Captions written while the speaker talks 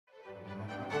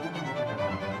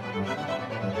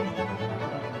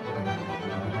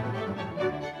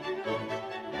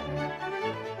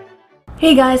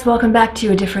Hey guys, welcome back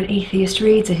to A Different Atheist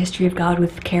Reads, A History of God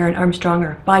with Karen Armstrong,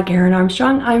 or by Karen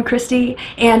Armstrong. I'm Christy,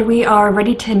 and we are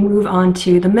ready to move on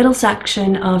to the middle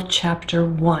section of Chapter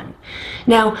 1.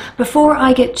 Now, before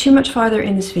I get too much farther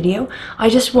in this video, I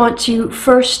just want to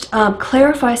first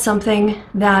clarify something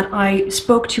that I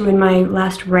spoke to in my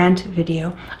last rant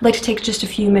video. I'd like to take just a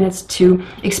few minutes to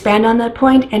expand on that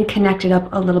point and connect it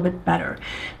up a little bit better.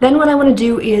 Then what I want to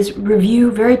do is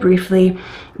review very briefly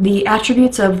the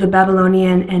attributes of the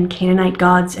Babylonian and Canaanite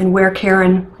gods and where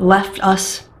Karen left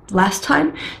us last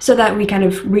time, so that we kind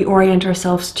of reorient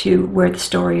ourselves to where the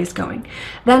story is going.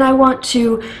 Then I want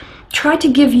to try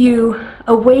to give you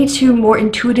a way to more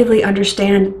intuitively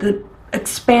understand the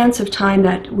expanse of time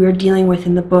that we're dealing with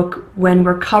in the book when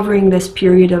we're covering this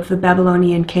period of the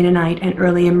Babylonian, Canaanite, and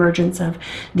early emergence of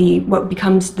what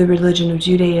becomes the religion of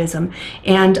Judaism.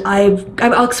 And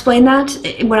I'll explain that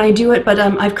when I do it, but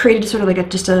I've created sort of like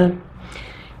a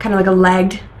kind of like a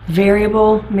lagged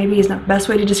variable, maybe is not the best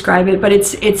way to describe it, but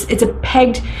it's a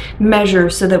pegged measure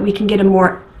so that we can get a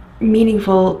more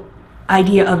meaningful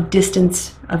idea of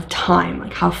distance of time,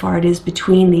 like how far it is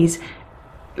between these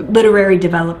literary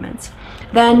developments.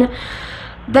 Then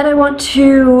I want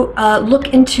to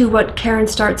look into what Karen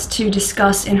starts to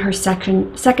discuss in her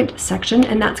second section,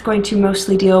 and that's going to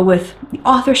mostly deal with the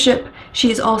authorship.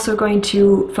 She is also going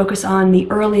to focus on the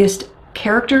earliest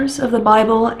characters of the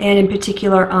Bible, and in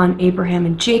particular on Abraham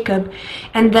and Jacob.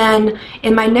 And then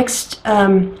in my next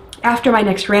after my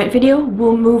next rant video,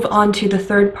 we'll move on to the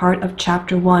third part of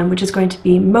Chapter 1, which is going to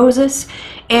be Moses,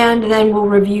 and then we'll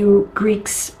review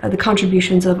Greeks, the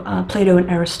contributions of Plato and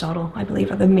Aristotle, I believe,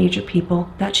 are the major people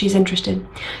that she's interested in.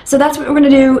 So that's what we're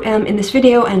going to do in this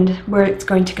video, and where it's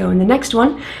going to go in the next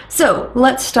one. So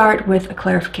let's start with a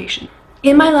clarification.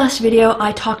 In my last video,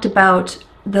 I talked about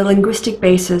the linguistic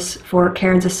basis for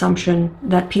Karen's assumption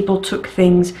that people took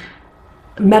things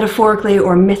metaphorically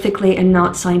or mythically and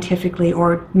not scientifically,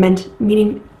 or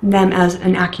meaning them as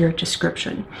an accurate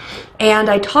description. And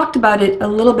I talked about it a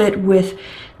little bit with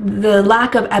the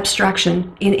lack of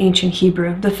abstraction in ancient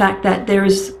Hebrew, the fact that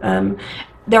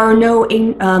there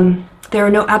are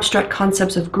no abstract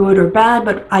concepts of good or bad,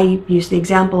 but I use the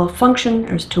example of function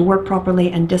as to work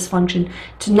properly and dysfunction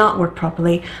to not work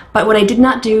properly. But what I did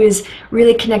not do is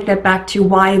really connect that back to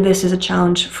why this is a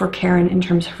challenge for Karen in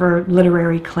terms of her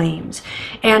literary claims.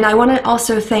 And I want to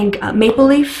also thank Maple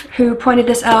Leaf, who pointed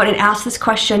this out and asked this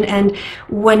question, and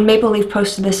when Maple Leaf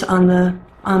posted this on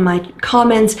my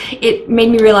comments, it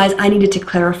made me realize I needed to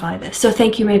clarify this. So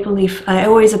thank you, Maple Leaf. I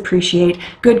always appreciate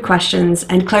good questions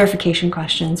and clarification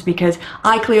questions, because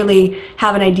I clearly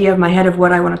have an idea of my head of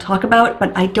what I want to talk about,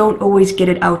 but I don't always get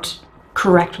it out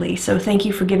correctly. So thank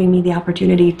you for giving me the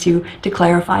opportunity to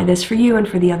clarify this for you and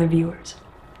for the other viewers.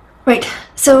 Right,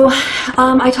 so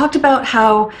I talked about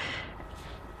how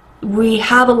we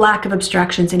have a lack of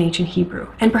abstractions in ancient Hebrew.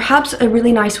 And perhaps a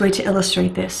really nice way to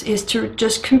illustrate this is to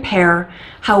just compare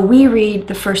how we read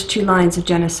the first two lines of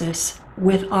Genesis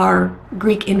with our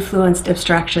Greek-influenced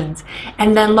abstractions,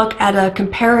 and then look at a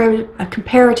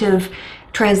comparative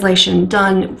translation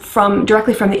done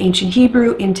directly from the ancient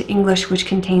Hebrew into English, which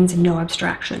contains no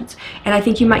abstractions. And I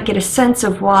think you might get a sense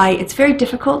of why it's very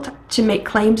difficult to make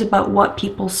claims about what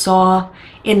people saw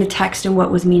in the text and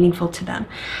what was meaningful to them.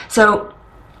 So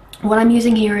what I'm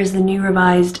using here is the New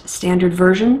Revised Standard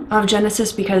Version of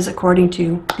Genesis, because according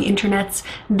to the internets,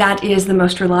 that is the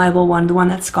most reliable one, the one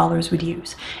that scholars would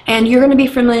use. And you're going to be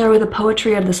familiar with the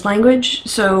poetry of this language,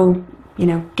 so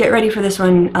get ready for this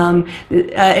one,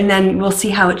 and then we'll see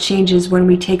how it changes when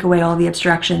we take away all the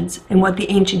abstractions and what the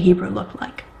ancient Hebrew looked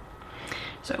like.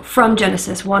 So from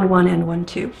Genesis 1:1 and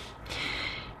 1:2.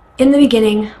 In the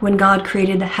beginning, when God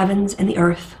created the heavens and the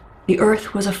earth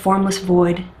was a formless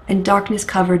void, and darkness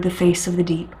covered the face of the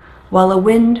deep, while a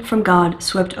wind from God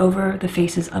swept over the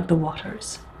faces of the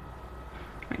waters.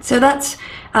 Right, so that's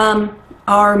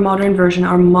our modern version,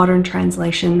 our modern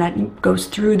translation that goes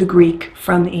through the Greek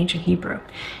from the ancient Hebrew.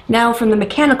 Now from the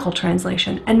mechanical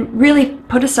translation, and really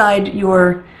put aside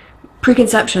your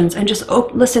preconceptions and just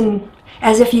listen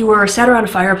as if you were sat around a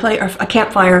fireplace or a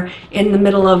campfire in the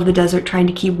middle of the desert trying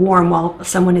to keep warm while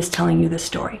someone is telling you this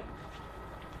story.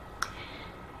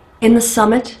 In the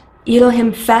summit,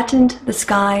 Elohim fattened the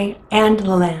sky and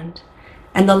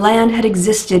the land had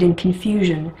existed in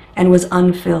confusion and was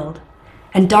unfilled,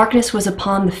 and darkness was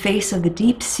upon the face of the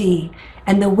deep sea,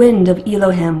 and the wind of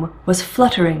Elohim was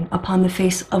fluttering upon the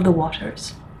face of the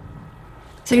waters.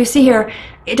 So you see here,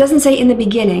 it doesn't say in the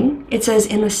beginning, it says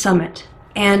in the summit.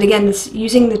 And again, this,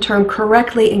 using the term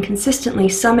correctly and consistently,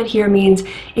 summit here means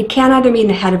it can either mean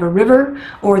the head of a river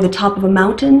or the top of a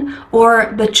mountain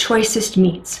or the choicest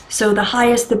meats. So the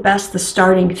highest, the best, the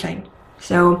starting thing.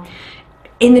 So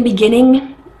in the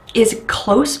beginning is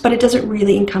close, but it doesn't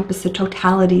really encompass the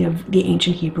totality of the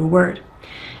ancient Hebrew word.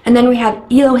 And then we have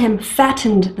Elohim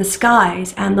fattened the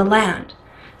skies and the land.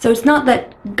 So it's not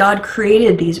that God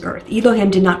created these earth.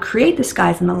 Elohim did not create the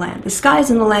skies and the land. The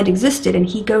skies and the land existed, and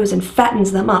he goes and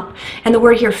fattens them up. And the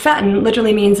word here, fatten,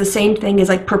 literally means the same thing as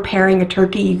like preparing a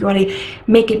turkey. You want to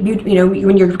make it, you know,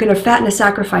 when you're going to fatten a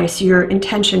sacrifice, your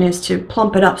intention is to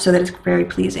plump it up so that it's very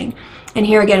pleasing. And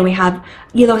here again, we have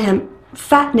Elohim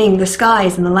fattening the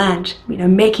skies and the land, you know,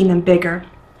 making them bigger.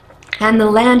 And the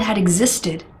land had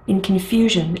existed in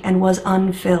confusion and was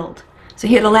unfilled. So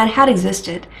here the land had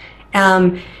existed,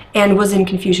 and was in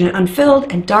confusion and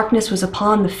unfilled, and darkness was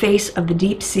upon the face of the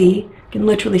deep sea. You can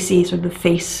literally see sort of the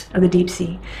face of the deep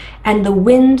sea. And the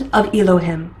wind of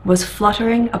Elohim was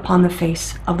fluttering upon the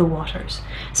face of the waters.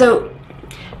 So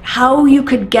how you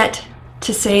could get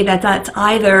to say that that's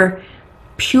either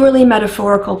purely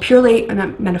metaphorical, purely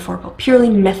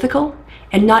mythical,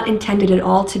 and not intended at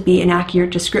all to be an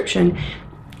accurate description,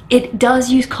 it does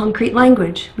use concrete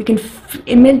language. We can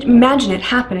imagine it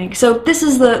happening. So this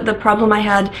is the problem I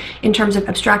had in terms of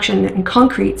abstraction and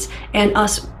concretes, and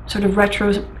us sort of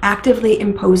retroactively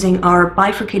imposing our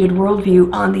bifurcated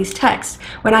worldview on these texts,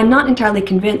 when I'm not entirely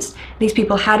convinced these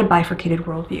people had a bifurcated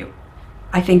worldview.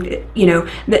 I think that, you know,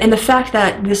 and the fact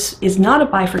that this is not a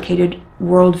bifurcated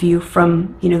worldview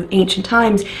from, you know, ancient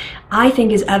times, I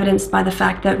think is evidenced by the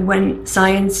fact that when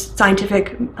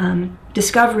scientific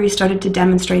discoveries started to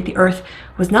demonstrate the Earth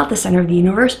was not the center of the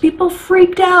universe, people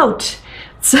freaked out.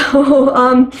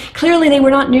 So clearly they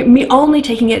were not only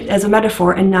taking it as a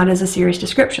metaphor and not as a serious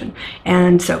description.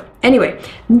 And so anyway,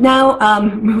 now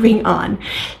moving on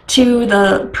to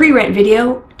the pre-rant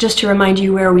video, just to remind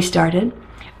you where we started.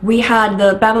 We had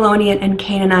the Babylonian and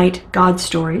Canaanite god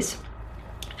stories,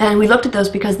 and we looked at those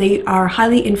because they are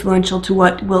highly influential to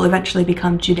what will eventually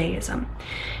become Judaism.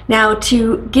 Now,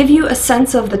 to give you a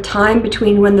sense of the time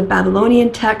between when the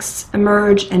Babylonian texts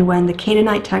emerge and when the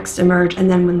Canaanite texts emerge, and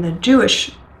then when the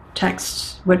Jewish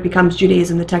texts, what becomes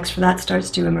Judaism, the text for that starts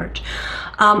to emerge.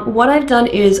 What I've done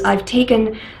is I've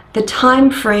taken the time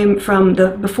frame from the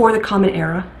before the Common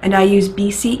Era, and I use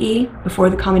BCE, before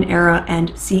the Common Era,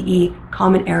 and CE,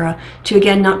 Common Era, to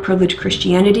again not privilege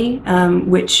Christianity,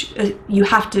 which you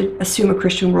have to assume a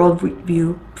Christian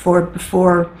worldview for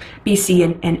before BC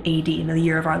and AD, in the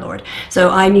year of our Lord. So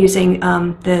I'm using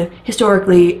the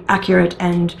historically accurate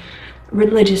and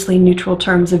religiously neutral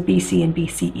terms of BC and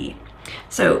BCE.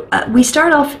 So we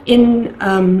start off in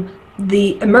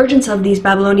the emergence of these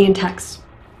Babylonian texts,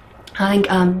 I think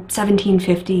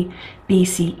 1750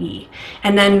 BCE.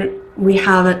 And then we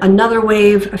have another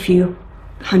wave a few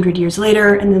hundred years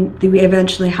later, and then we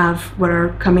eventually have what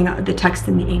are coming out of the text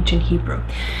in the ancient Hebrew.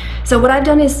 So what I've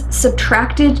done is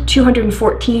subtracted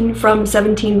 214 from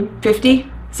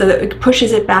 1750, so that it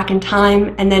pushes it back in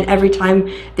time, and then every time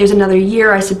there's another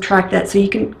year I subtract that, so you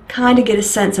can kind of get a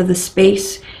sense of the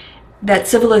space that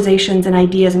civilizations and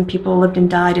ideas and people lived and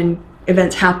died and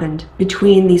events happened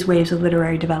between these waves of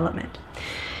literary development.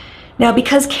 Now,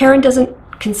 because Karen doesn't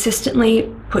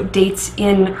consistently put dates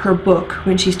in her book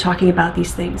when she's talking about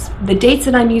these things, the dates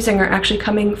that I'm using are actually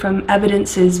coming from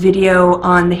Evidence's video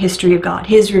on the history of God,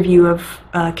 his review of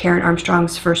Karen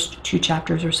Armstrong's first 2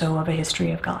 chapters or so of A History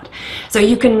of God. So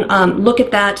you can look at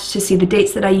that to see the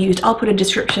dates that I used. I'll put a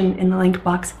description in the link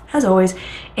box, as always,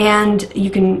 and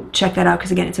you can check that out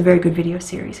because, again, it's a very good video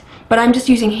series. But I'm just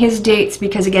using his dates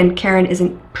because, again, Karen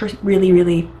isn't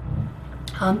really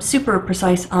super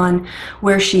precise on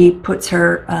where she puts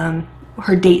her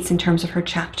her dates in terms of her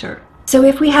chapter. So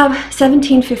if we have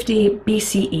 1750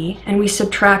 BCE and we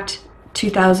subtract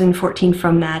 2014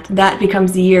 from that, that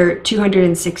becomes the year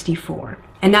 264.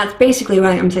 And that's basically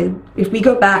what I'm saying. If we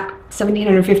go back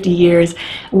 1750 years,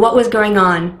 what was going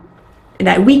on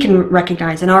that we can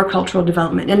recognize in our cultural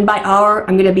development? And by our,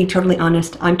 I'm going to be totally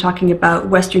honest, I'm talking about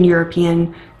Western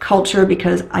European culture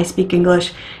because I speak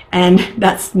English and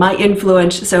that's my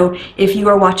influence. So if you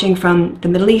are watching from the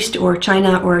Middle East or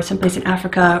China or someplace in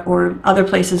Africa or other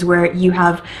places where you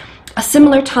have a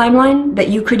similar timeline that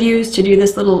you could use to do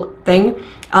this little thing,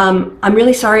 I'm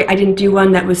really sorry I didn't do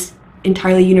one that was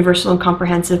entirely universal and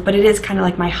comprehensive, but it is kind of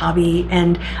like my hobby,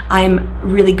 and I'm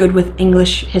really good with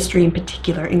English history in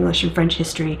particular, English and French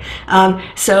history.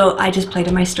 So I just play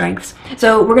to my strengths.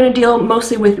 So we're going to deal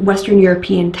mostly with Western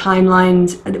European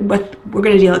timelines. We're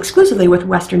going to deal exclusively with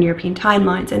Western European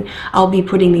timelines, and I'll be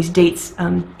putting these dates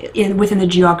within the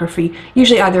geography,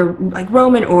 usually either like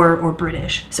Roman or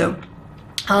British. So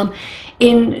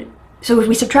So if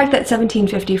we subtract that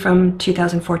 1750 from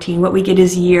 2014, what we get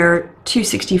is year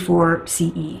 264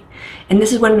 CE. And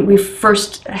this is when we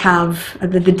first have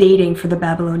the dating for the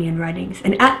Babylonian writings.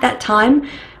 And at that time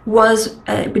was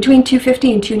between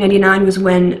 250 and 299 was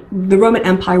when the Roman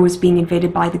Empire was being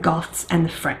invaded by the Goths and the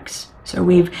Franks. So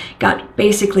we've got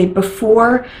basically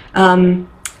before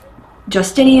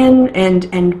Justinian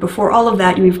and before all of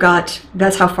that,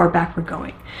 that's how far back we're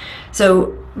going.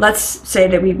 So let's say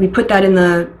that we put that in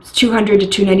the 200 to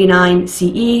 299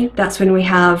 CE. That's when we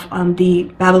have the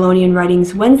Babylonian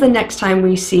writings. When's the next time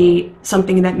we see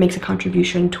something that makes a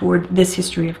contribution toward this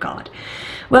history of God?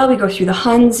 Well, we go through the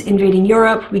Huns invading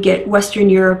Europe, we get Western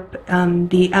Europe,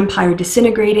 the empire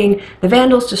disintegrating, the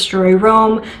Vandals destroy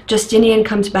Rome, Justinian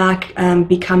comes back,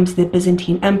 becomes the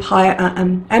Byzantine Empire,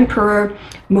 emperor,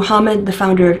 Muhammad, the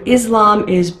founder of Islam,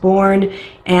 is born,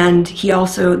 and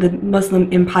the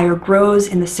Muslim empire grows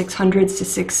in the 600s to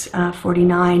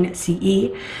 649 CE.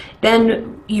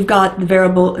 Then you've got the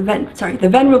Venerable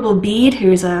Bede,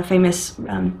 who's a famous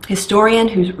historian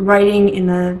who's writing in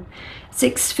the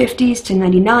 650s to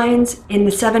 99s. In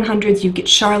the 700s, you get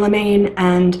Charlemagne,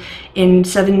 and in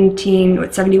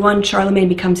 1771, Charlemagne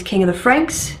becomes king of the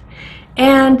Franks.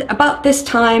 And about this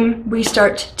time, we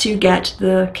start to get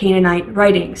the Canaanite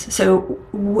writings. So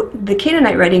the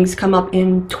Canaanite writings come up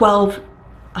in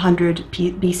 1200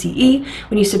 BCE.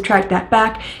 When you subtract that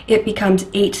back, it becomes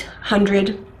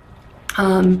 800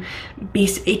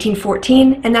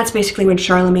 1814, and that's basically when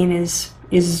Charlemagne is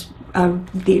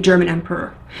the German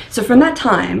emperor. So from that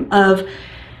time of,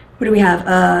 what do we have?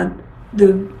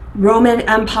 The Roman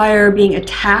Empire being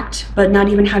attacked, but not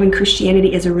even having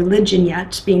Christianity as a religion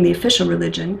yet, being the official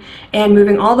religion, and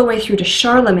moving all the way through to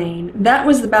Charlemagne. That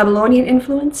was the Babylonian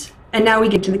influence, and now we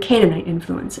get to the Canaanite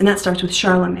influence, and that starts with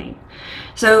Charlemagne.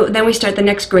 So then we start the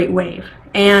next great wave,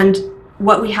 and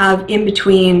what we have in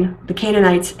between the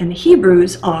Canaanites and the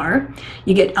Hebrews are,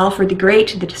 you get Alfred the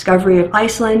Great, the discovery of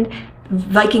Iceland,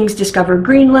 Vikings discover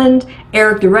Greenland,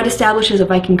 Eric the Red establishes a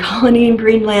Viking colony in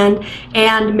Greenland,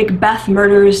 and Macbeth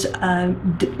murders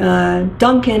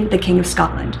Duncan, the King of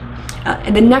Scotland.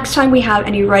 And the next time we have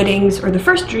any writings, or the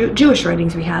first Jewish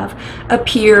writings we have,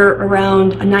 appear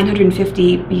around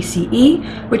 950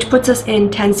 BCE, which puts us in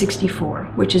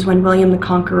 1064, which is when William the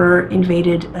Conqueror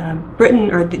invaded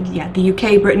Britain, or the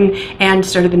UK, Britain, and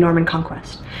started the Norman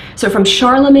Conquest. So from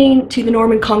Charlemagne to the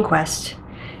Norman Conquest,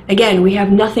 again, we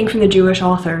have nothing from the Jewish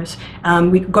authors.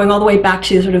 Going all the way back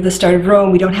to sort of the start of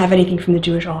Rome, we don't have anything from the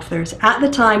Jewish authors. At the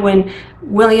time when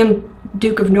William,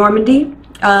 Duke of Normandy,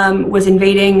 was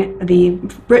invading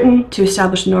Britain to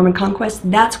establish the Norman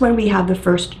Conquest, that's when we have the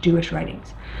first Jewish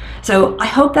writings. So I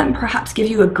hope that perhaps gives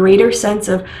you a greater sense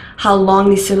of how long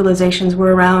these civilizations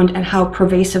were around and how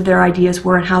pervasive their ideas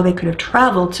were and how they could have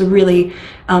traveled to really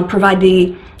provide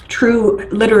the true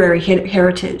literary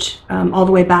heritage all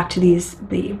the way back to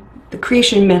the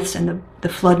creation myths and the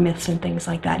flood myths and things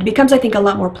like that. It becomes, I think, a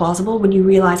lot more plausible when you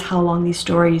realize how long these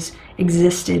stories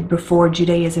existed before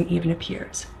Judaism even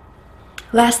appears.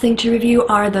 Last thing to review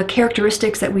are the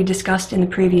characteristics that we discussed in the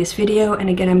previous video, and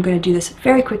again I'm going to do this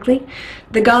very quickly.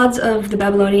 The gods of the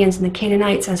Babylonians and the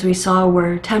Canaanites, as we saw,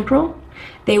 were temporal.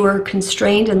 They were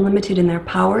constrained and limited in their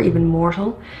power, even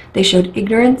mortal. They showed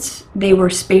ignorance. They were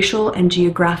spatial and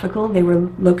geographical. They were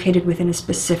located within a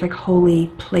specific holy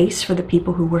place for the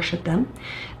people who worshiped them.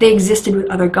 They existed with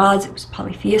other gods. It was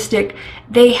polytheistic.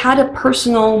 They had a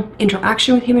personal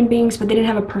interaction with human beings, but they didn't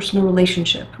have a personal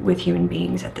relationship with human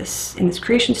beings in this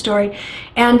creation story.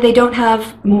 And they don't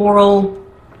have moral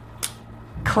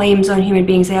claims on human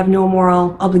beings. They have no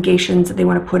moral obligations that they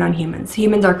want to put on humans.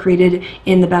 Humans are created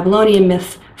in the Babylonian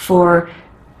myth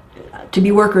to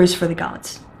be workers for the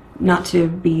gods, not to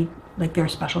be like their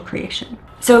special creation.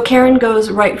 So Karen goes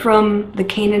right from the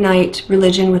Canaanite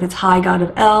religion with its high god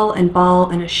of El and Baal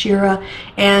and Asherah,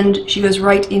 and she goes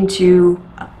right into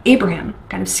Abraham,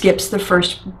 kind of skips the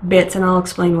first bits, and I'll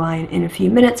explain why in a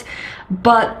few minutes.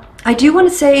 But I do want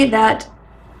to say that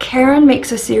Karen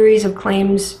makes a series of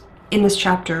claims in this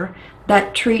chapter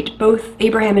that treat both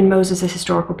Abraham and Moses as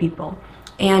historical people,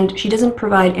 and she doesn't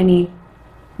provide any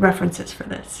references for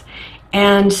this.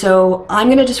 And so I'm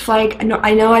going to just flag,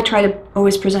 I know I try to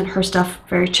always present her stuff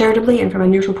very charitably and from a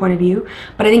neutral point of view,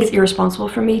 but I think it's irresponsible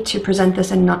for me to present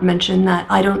this and not mention that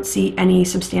I don't see any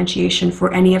substantiation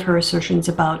for any of her assertions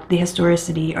about the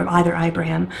historicity of either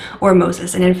Abraham or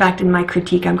Moses. And in fact, in my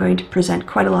critique, I'm going to present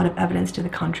quite a lot of evidence to the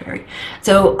contrary.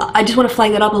 So I just want to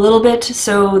flag that up a little bit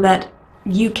so that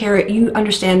you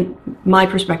understand my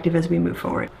perspective as we move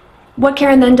forward. What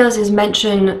Karen then does is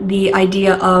mention the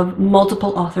idea of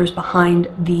multiple authors behind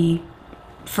the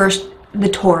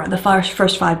Torah, the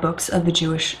first 5 books of the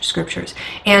Jewish scriptures.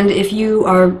 And if you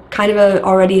are kind of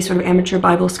already sort of amateur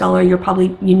Bible scholar, you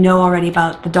know already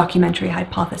about the documentary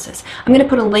hypothesis. I'm going to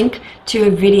put a link to a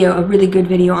video, a really good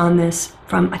video on this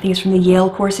from, I think it's from the Yale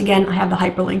course again. I have the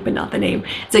hyperlink, but not the name.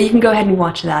 So you can go ahead and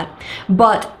watch that.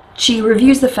 But she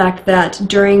reviews the fact that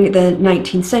during the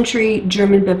 19th century,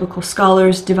 German biblical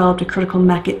scholars developed a critical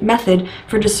method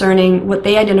for discerning what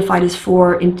they identified as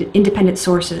 4 independent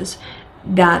sources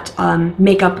that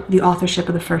make up the authorship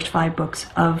of the first 5 books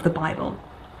of the Bible.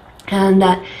 And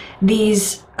that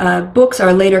these books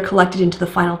are later collected into the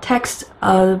final text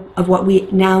of what we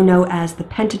now know as the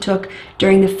Pentateuch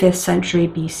during the 5th century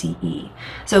BCE.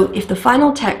 So if the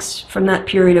final text from that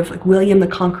period of like William the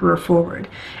Conqueror forward,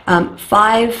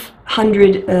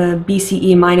 500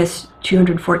 BCE minus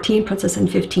 214 puts us in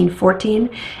 1514,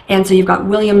 and so you've got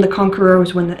William the Conqueror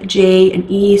was when the J and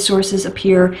E sources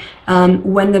appear.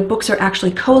 When the books are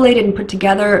actually collated and put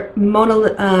together,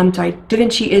 Da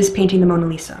Vinci is painting the Mona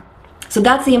Lisa. So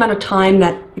that's the amount of time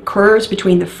that occurs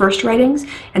between the first writings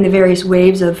and the various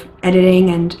waves of editing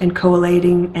and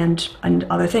collating and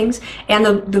other things, and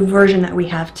the version that we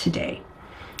have today.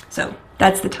 So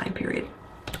that's the time period.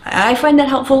 I find that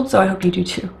helpful, so I hope you do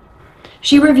too.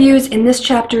 She reviews in this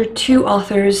chapter 2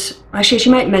 authors. Actually, she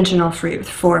might mention all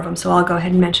 4 of them, so I'll go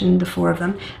ahead and mention the 4 of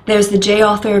them. There's the J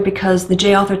author, because the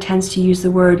J author tends to use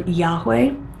the word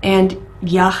Yahweh, and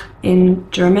Yah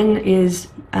in German is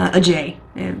a J.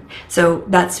 So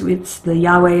it's the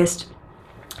Yahwehist.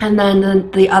 And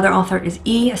then the other author is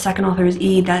E, a second author is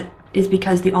E. That is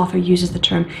because the author uses the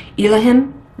term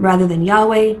Elohim rather than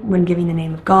Yahweh when giving the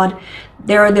name of God.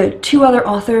 There are the 2 other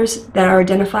authors that are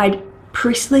identified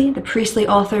priestly, the priestly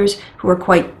authors who are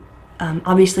quite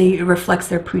obviously it reflects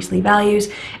their priestly values.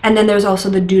 And then there's also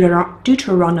the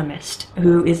Deuteronomist,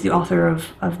 who is the author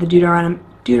of the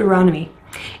Deuteronomy.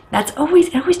 It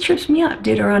always trips me up,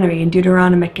 Deuteronomy and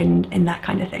Deuteronomic and that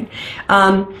kind of thing.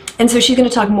 And so she's going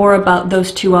to talk more about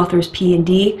those 2 authors, P and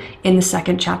D, in the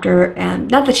 2nd chapter.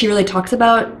 And not that she really talks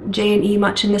about J and E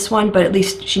much in this one, but at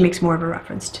least she makes more of a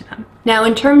reference to them. Now,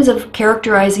 in terms of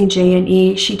characterizing J and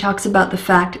E, she talks about the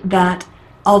fact that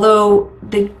although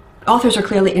the authors are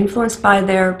clearly influenced by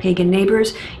their pagan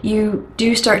neighbors, you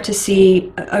do start to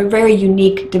see a very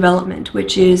unique development,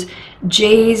 which is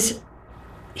J's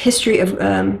history of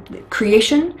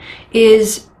creation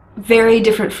is very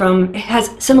different from, it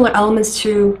has similar elements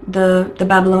to the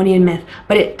Babylonian myth,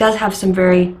 but it does have some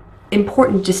very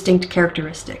important distinct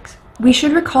characteristics. We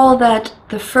should recall that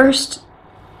the first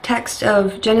text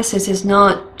of Genesis is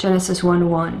not Genesis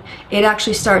 1:1. It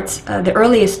actually starts, the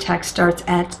earliest text starts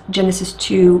at Genesis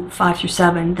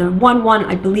 2:5-7. The 1:1,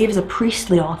 I believe, is a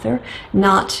priestly author,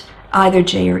 not either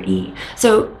J or E.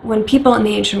 So when people in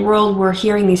the ancient world were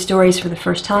hearing these stories for the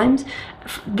first times,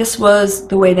 this was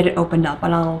the way that it opened up,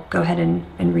 and I'll go ahead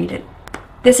and read it.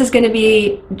 This is going to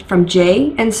be from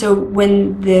J, and so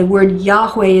when the word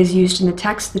Yahweh is used in the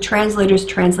text, the translators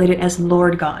translate it as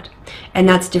Lord God, and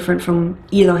that's different from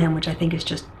Elohim, which I think is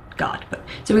just God.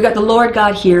 So we got the Lord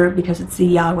God here because it's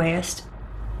the Yahwehist.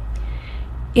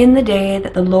 In the day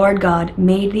that the Lord God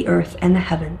made the earth and the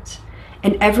heavens,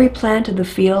 and every plant of the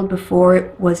field before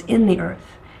it was in the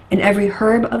earth, and every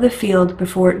herb of the field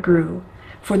before it grew.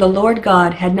 For the Lord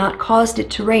God had not caused it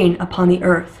to rain upon the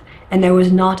earth, and there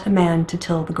was not a man to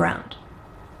till the ground.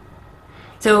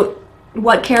 So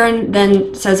what Karen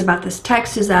then says about this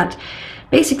text is that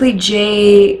basically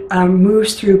J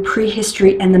moves through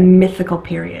prehistory and the mythical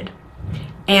period.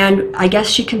 And I guess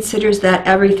she considers that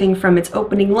everything from its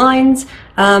opening lines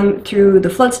through the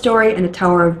flood story and the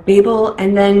Tower of Babel,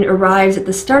 and then arrives at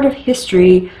the start of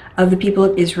history of the people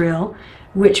of Israel,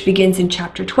 which begins in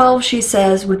chapter 12, she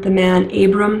says, with the man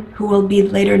Abram, who will be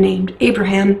later named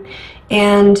Abraham,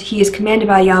 and he is commanded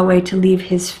by Yahweh to leave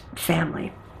his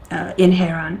family in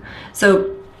Haran.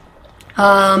 So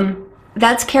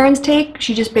that's Karen's take.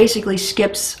 She just basically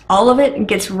skips all of it and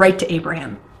gets right to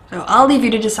Abraham. So I'll leave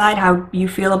you to decide how you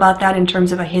feel about that in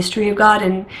terms of a history of God,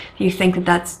 and if you think that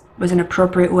that was an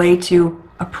appropriate way to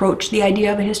approach the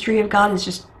idea of a history of God, is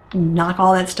just knock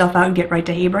all that stuff out and get right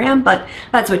to Abraham, but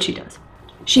that's what she does.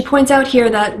 She points out here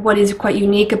that what is quite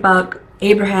unique about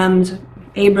Abram's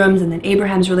and then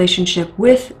Abraham's relationship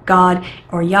with God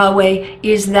or Yahweh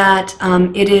is that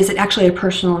it is actually a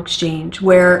personal exchange,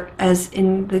 whereas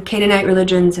in the Canaanite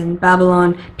religions in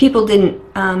Babylon, people didn't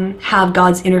have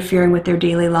gods interfering with their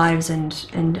daily lives and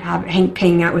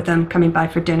hanging out with them, coming by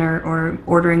for dinner, or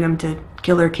ordering them to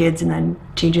kill their kids and then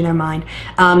changing their mind.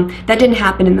 That didn't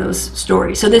happen in those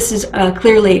stories. So this is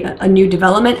clearly a new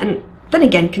development. And then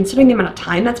again, considering the amount of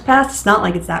time that's passed, it's not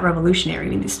like it's that revolutionary. I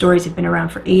mean, these stories have been around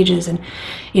for ages, and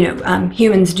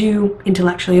humans do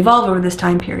intellectually evolve over this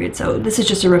time period. So this is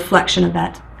just a reflection of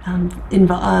that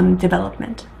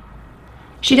development.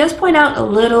 She does point out a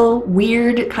little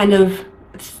weird kind of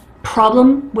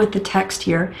problem with the text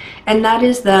here, and that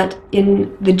is that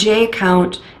in the J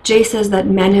account, J says that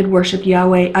men had worshipped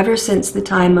Yahweh ever since the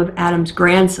time of Adam's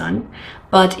grandson.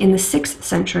 But in the 6th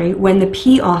century, when the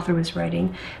P author was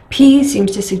writing, P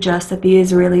seems to suggest that the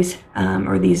Israelis,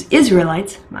 or these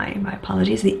Israelites, my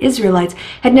apologies, the Israelites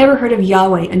had never heard of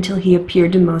Yahweh until he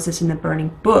appeared to Moses in the burning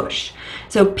bush.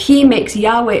 So P makes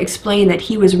Yahweh explain that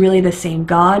he was really the same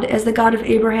God as the God of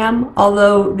Abraham,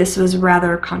 although this was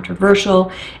rather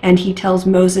controversial, and he tells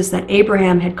Moses that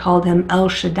Abraham had called him El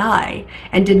Shaddai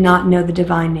and did not know the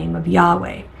divine name of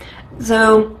Yahweh.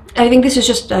 So I think this is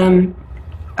just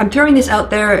I'm throwing this out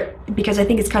there because I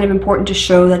think it's kind of important to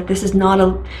show that this is not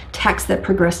a text that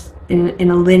progressed in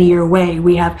a linear way.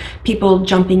 We have people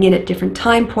jumping in at different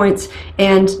time points,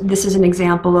 and this is an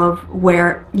example of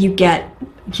where you need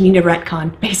a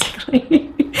retcon,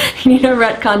 basically. You need a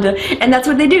retcon and that's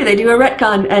what they do. They do a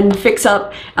retcon and fix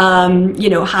up,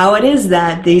 how it is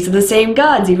that these are the same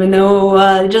gods, even though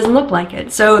it doesn't look like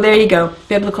it. So there you go,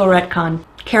 biblical retcon.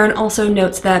 Karen also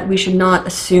notes that we should not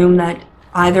assume that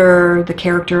either the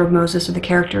character of Moses or the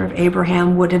character of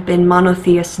Abraham would have been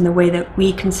monotheists in the way that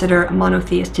we consider a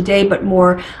monotheist today, but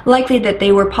more likely that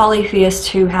they were polytheists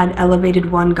who had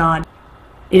elevated one God.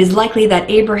 It is likely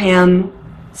that Abraham's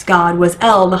God was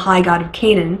El, the high god of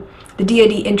Canaan. The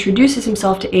deity introduces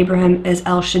himself to Abraham as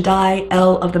El Shaddai,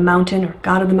 El of the mountain, or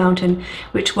God of the mountain,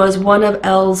 which was one of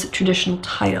El's traditional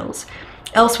titles.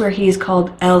 Elsewhere he is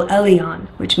called El Elyon,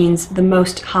 which means the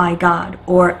Most High God,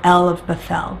 or El of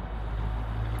Bethel.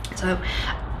 So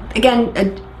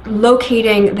again,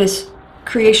 locating this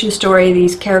creation story,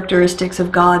 these characteristics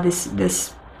of God,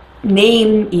 this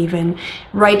name even,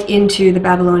 right into the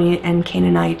Babylonian and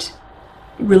Canaanite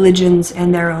religions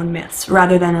and their own myths,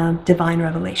 rather than a divine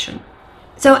revelation.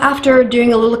 So after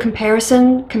doing a little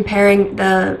comparison, comparing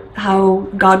how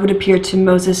God would appear to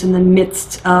Moses in the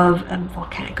midst of a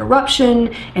volcanic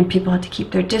eruption, and people had to keep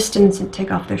their distance and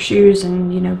take off their shoes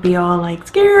and, be all like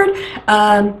scared,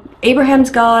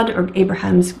 Abraham's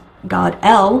God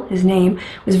El, his name,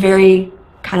 was very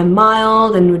kind of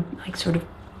mild and would sort of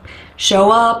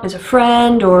show up as a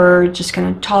friend or just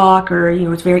kind of talk, or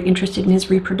was very interested in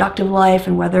his reproductive life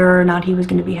and whether or not he was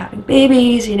going to be having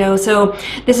babies. So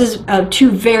this is two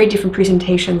very different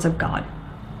presentations of God.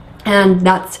 And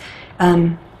that's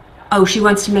she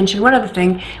wants to mention one other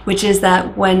thing, which is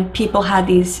that when people had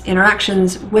these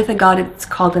interactions with a god, it's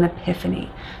called an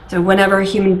epiphany. So whenever a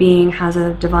human being has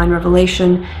a divine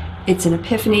revelation, it's an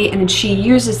epiphany, and she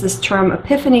uses this term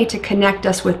epiphany to connect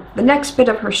us with the next bit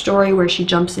of her story, where she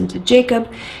jumps into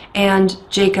Jacob, and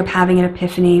Jacob having an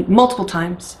epiphany multiple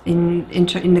times in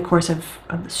the course of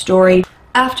the story.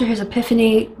 After his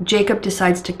epiphany, Jacob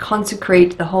decides to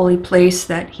consecrate the holy place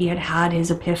that he had his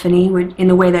epiphany in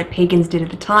the way that pagans did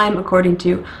at the time, according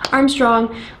to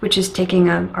Armstrong, which is taking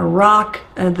a rock,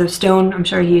 the stone I'm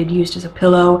sure he had used as a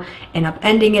pillow, and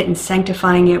upending it and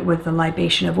sanctifying it with the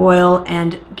libation of oil,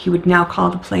 and he would now call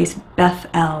the place Beth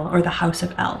El, or the house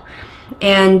of El.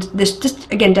 And this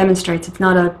just, again, demonstrates it's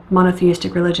not a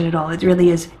monotheistic religion at all. It really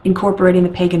is incorporating the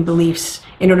pagan beliefs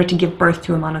in order to give birth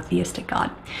to a monotheistic God.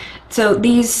 So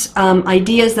these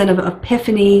ideas then of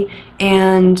epiphany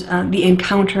and the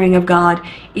encountering of God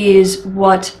is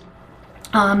what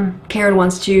Karen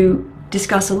wants to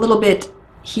discuss a little bit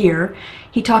here.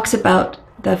 He talks about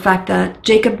the fact that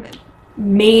Jacob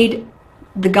made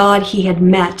the God he had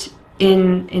met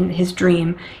in his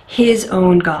dream his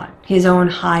own God, his own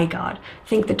high God. I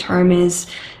think the term is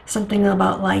something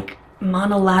about like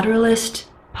monolateralist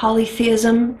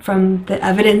polytheism from the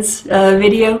evidence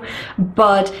video,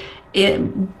 but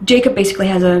Jacob basically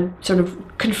has a sort of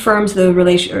confirms the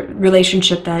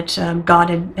relationship that God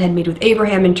had made with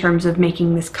Abraham in terms of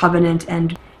making this covenant,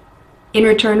 and in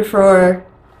return for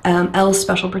El's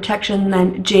special protection,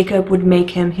 then Jacob would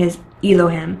make him his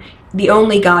Elohim, the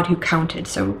only God who counted.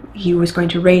 So he was going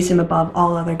to raise him above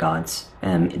all other gods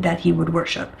that he would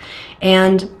worship.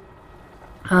 And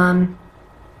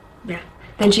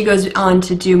Then she goes on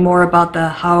to do more about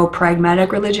how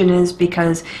pragmatic religion is,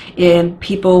 because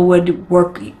people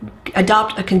would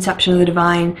adopt a conception of the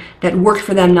divine that worked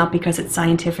for them, not because it's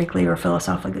scientifically or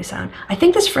philosophically sound. I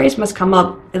think this phrase must come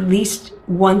up at least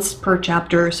once per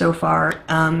chapter so far.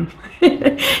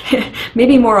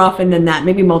 Maybe more often than that,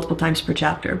 maybe multiple times per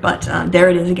chapter, but there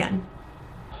it is again.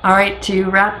 All right, to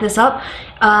wrap this up,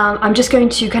 I'm just going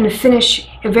to kind of finish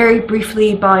very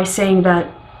briefly by saying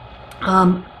that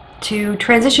to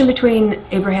transition between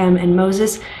Abraham and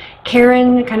Moses,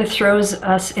 Karen kind of throws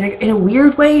us in a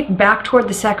weird way back toward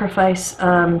the sacrifice,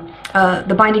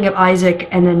 the binding of Isaac,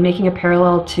 and then making a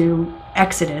parallel to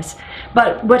Exodus.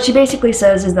 But what she basically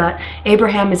says is that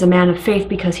Abraham is a man of faith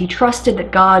because he trusted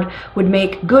that God would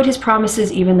make good his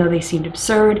promises even though they seemed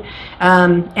absurd,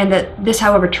 and that this,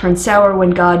 however, turns sour when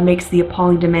God makes the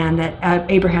appalling demand that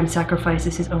Abraham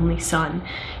sacrifices his only son.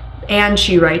 And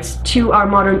she writes, "To our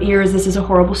modern ears, this is a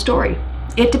horrible story.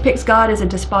 It depicts God as a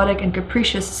despotic and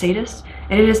capricious sadist,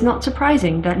 and it is not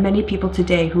surprising that many people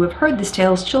today who have heard this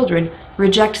tale as children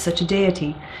reject such a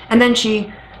deity." And then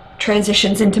she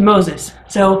transitions into Moses.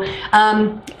 So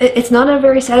it's not a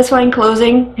very satisfying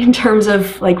closing in terms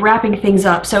of like wrapping things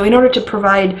up. So in order to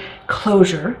provide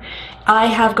closure, I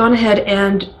have gone ahead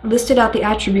and listed out the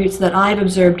attributes that I've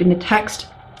observed in the text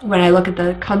when I look at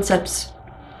the concepts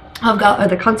of God, or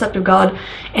the concept of God,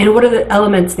 and what are the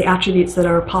elements, the attributes that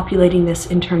are populating this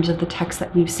in terms of the text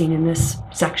that we've seen in this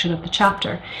section of the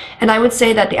chapter. And I would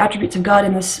say that the attributes of God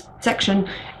in this section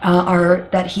are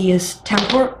that he is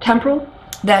temporal,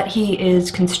 that he is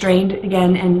constrained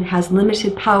again and has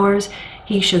limited powers,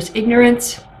 he shows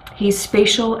ignorance, he's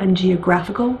spatial and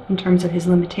geographical in terms of his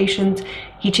limitations,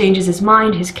 he changes his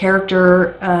mind, his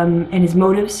character, and his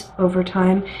motives over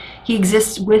time. He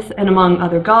exists with and among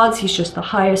other gods. He's just the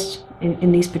highest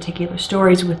in these particular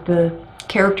stories with the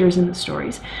characters in the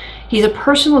stories. He's a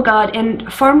personal god,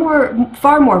 and far more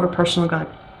of a personal god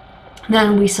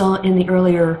than we saw in the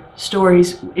earlier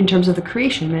stories in terms of the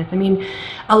creation myth. I mean,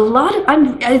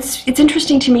 it's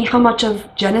interesting to me how much of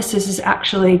Genesis is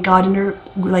actually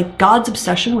God's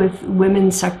obsession with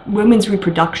women's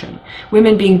reproduction,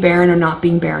 women being barren or not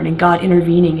being barren, and God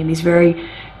intervening in these very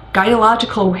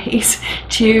gynecological ways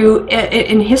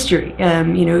in history.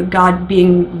 God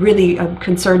being really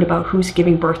concerned about who's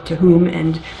giving birth to whom,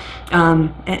 and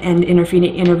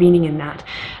intervening in that.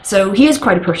 So he is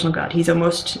quite a personal god. He's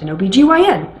almost an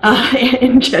OBGYN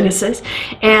in Genesis.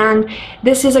 And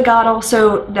this is a god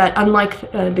also that,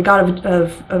 unlike the god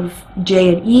of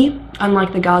J and E,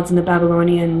 unlike the gods in the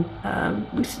Babylonian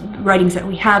writings that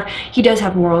we have, he does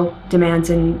have moral demands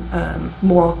and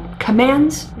moral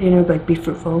commands, like be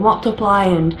fruitful and multiply,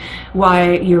 and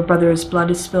why your brother's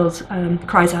blood is spilled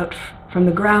cries out from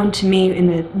the ground to me in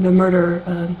the murder,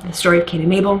 the story of Cain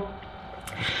and Abel.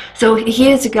 So he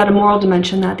has got a moral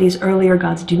dimension that these earlier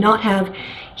gods do not have.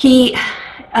 He,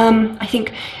 I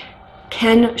think,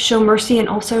 can show mercy and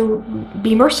also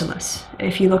be merciless.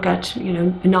 If you look at,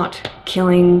 not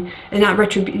killing, and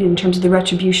not in terms of the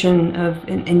retribution of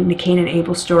in the Cain and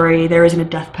Abel story, there isn't a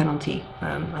death penalty.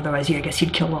 Otherwise, I guess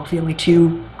he'd kill off the only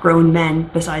two grown men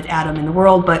besides Adam in the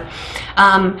world. But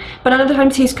on other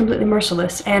times, he's completely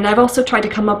merciless. And I've also tried to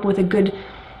come up with a good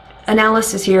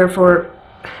analysis here for.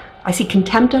 I see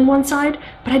contempt on one side,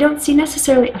 but I don't see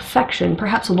necessarily affection,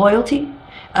 perhaps loyalty.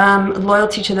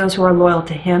 Loyalty to those who are loyal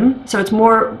to him. So it's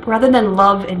more, rather than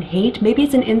love and hate, maybe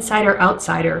it's an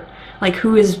insider-outsider, like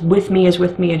who is with me,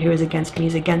 and who is against me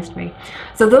is against me.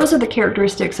 So those are the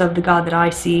characteristics of the God that I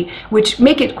see, which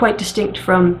make it quite distinct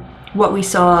from what we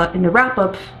saw in the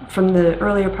wrap-up from the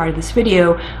earlier part of this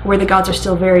video, where the gods are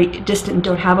still very distant and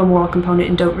don't have a moral component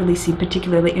and don't really seem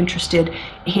particularly interested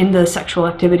in the sexual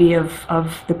activity of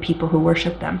the people who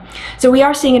worship them. So we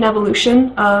are seeing an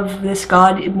evolution of this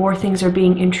god. More things are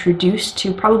being introduced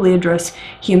to probably address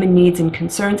human needs and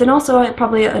concerns, and also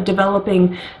probably a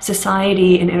developing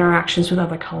society and interactions with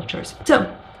other cultures.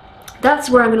 So that's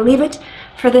where I'm going to leave it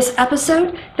for this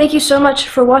episode. Thank you so much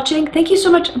for watching. Thank you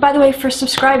so much, by the way, for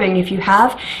subscribing if you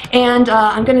have. And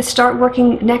I'm going to start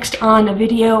working next on a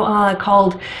video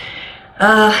called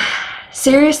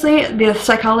Seriously, the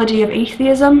Psychology of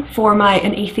Atheism for my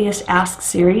An Atheist Asks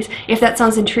series. If that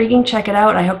sounds intriguing, check it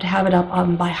out. I hope to have it up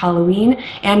by Halloween.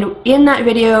 And in that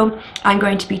video, I'm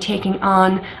going to be taking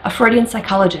on a Freudian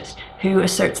psychologist who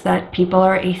asserts that people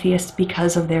are atheists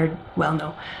because of their, well,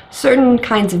 no, certain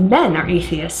kinds of men are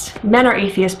atheists. Men are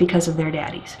atheists because of their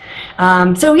daddies.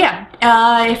 So yeah,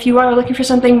 if you are looking for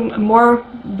something more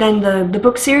than the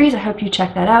book series, I hope you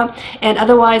check that out. And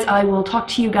otherwise, I will talk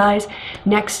to you guys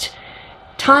next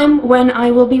time when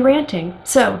I will be ranting.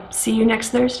 So, see you next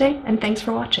Thursday, and thanks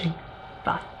for watching.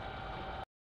 Bye.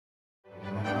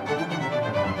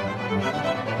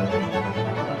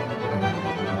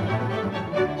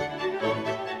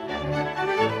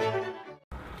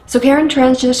 So Karen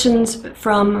transitions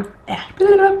from